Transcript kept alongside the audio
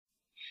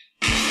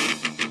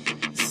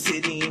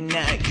sitting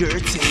at your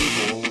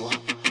table,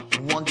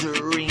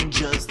 wondering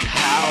just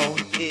how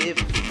it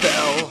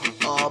fell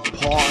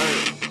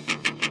apart.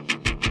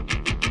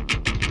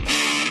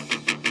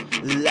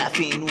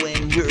 Laughing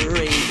when you're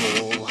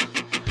able,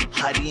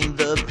 hiding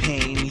the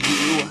pain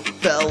you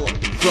felt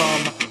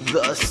from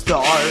the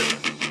start.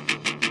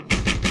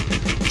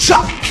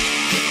 Chop!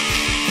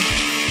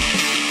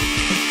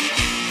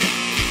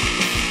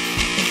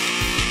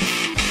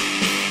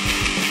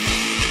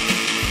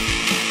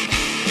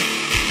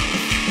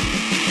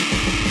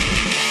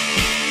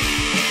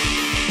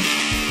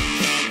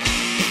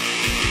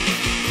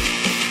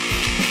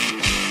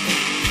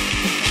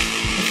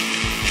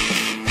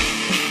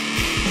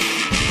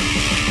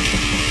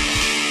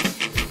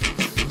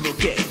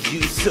 Look at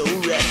you, so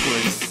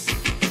reckless.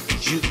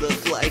 You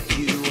look like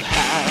you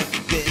have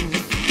been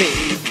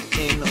bathed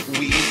in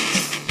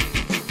weeks.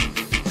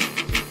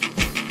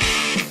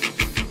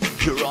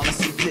 You're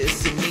honestly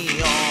pissing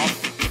me off.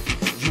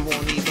 You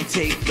won't even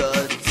take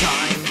the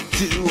time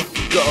to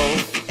go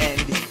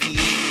and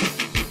eat.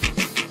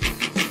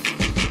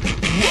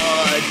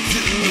 What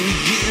do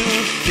you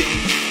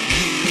think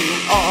you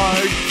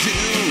are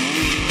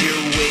doing?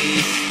 You're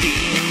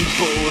wasting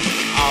both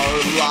our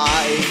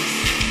lives.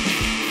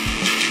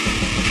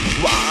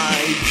 Why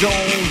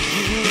don't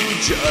you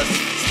just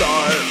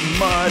start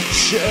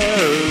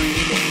maturing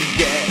and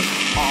get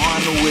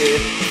on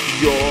with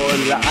your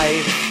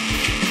life?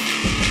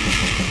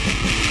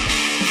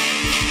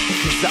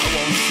 'Cause I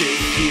won't sit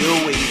here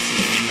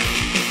waiting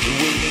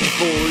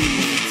for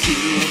you to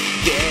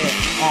get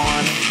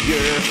on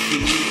your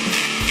feet.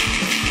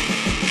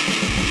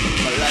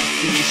 My life's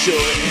too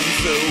short and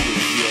so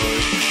is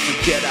yours. So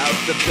get out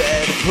the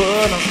bed,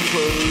 put on some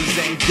clothes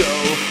and go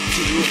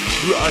to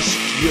brush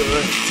your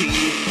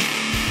teeth.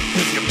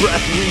 'Cause your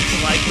breath reeks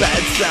like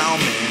bad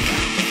salmon.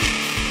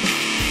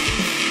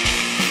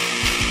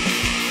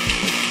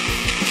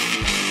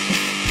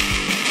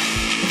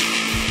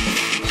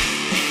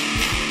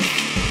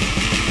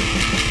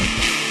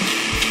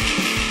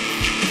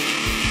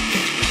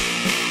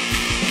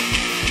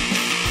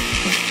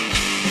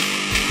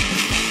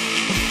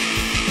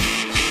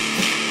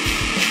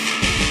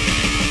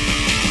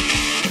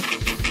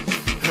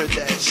 Heard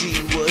that she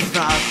was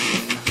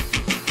knocking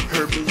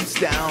her boots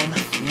down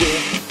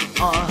with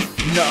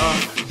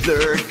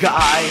another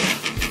guy.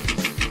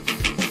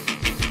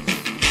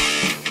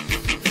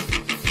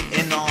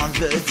 And on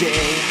the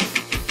day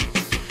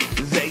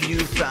that you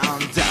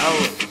found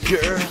out,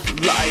 your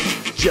life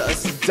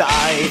just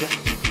died.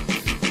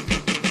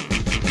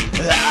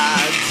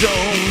 I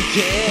don't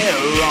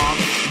care on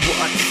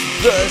what's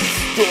the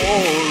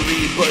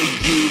story, but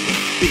you've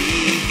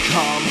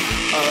become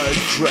a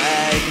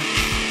drag.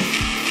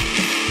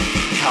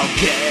 I'll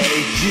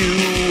get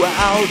you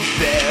out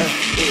there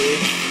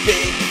if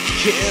it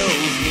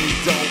kills me.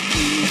 Don't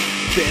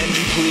even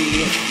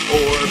plead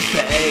or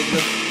beg,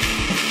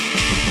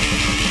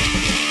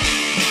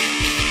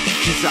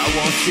 'cause I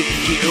won't sit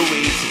here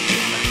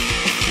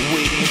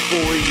waiting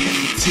for you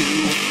to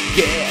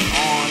get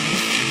on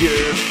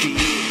your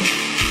feet.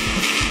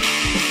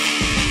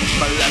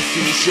 My life's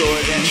too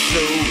short and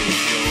so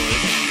is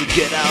yours. So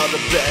get out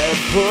of bed,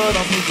 put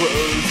on some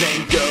clothes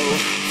and go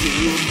to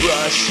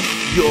brush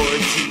your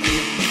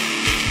teeth.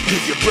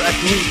 'Cause your breath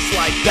reeks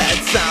like bad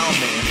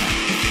salmon.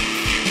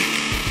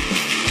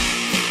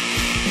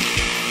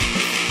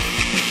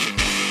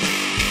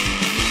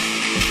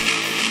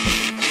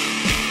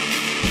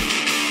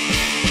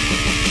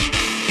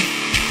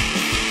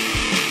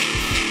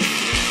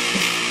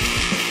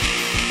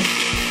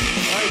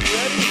 Alright, you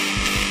ready?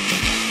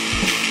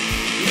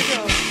 Here we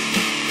go.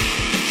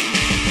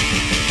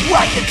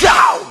 Write it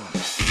down!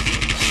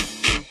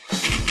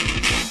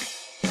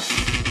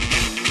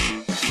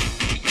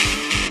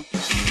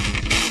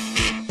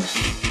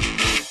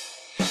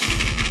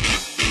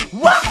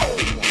 Wow!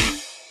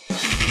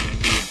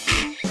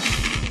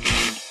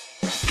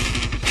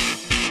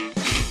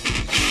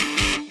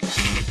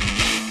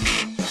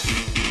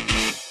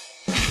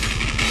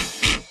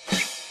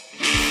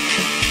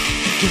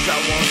 'Cause I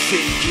won't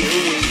sit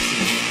here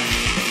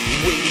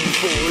waiting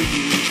for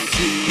you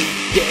to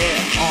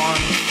get on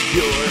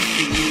your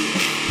feet.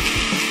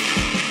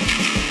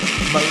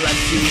 My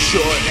life's too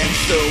short and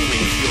so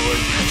is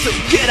yours. So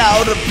get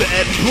out of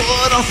bed,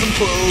 put on some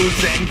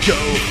clothes and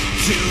go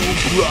to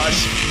brush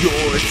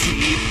your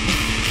teeth.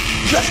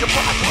 'Cause your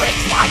breath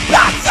reeks like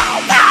bad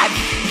salmon.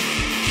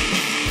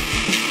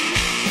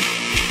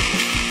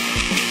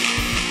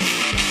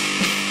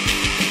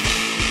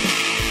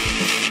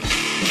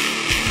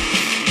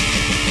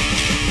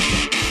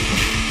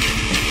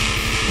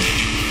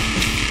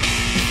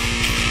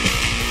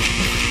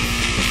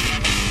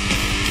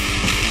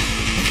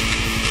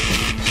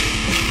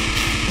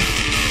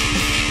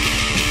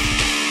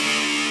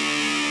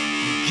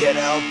 Get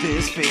out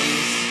this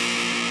face,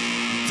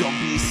 don't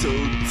be so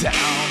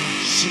down.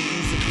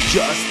 She's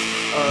just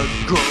a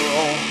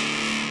girl.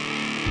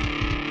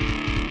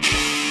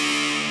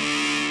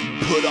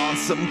 Put on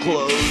some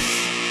clothes,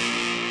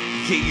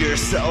 get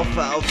yourself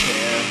out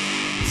there,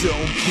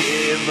 Don't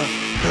give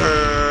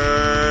her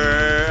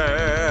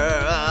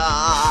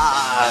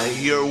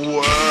your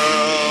world.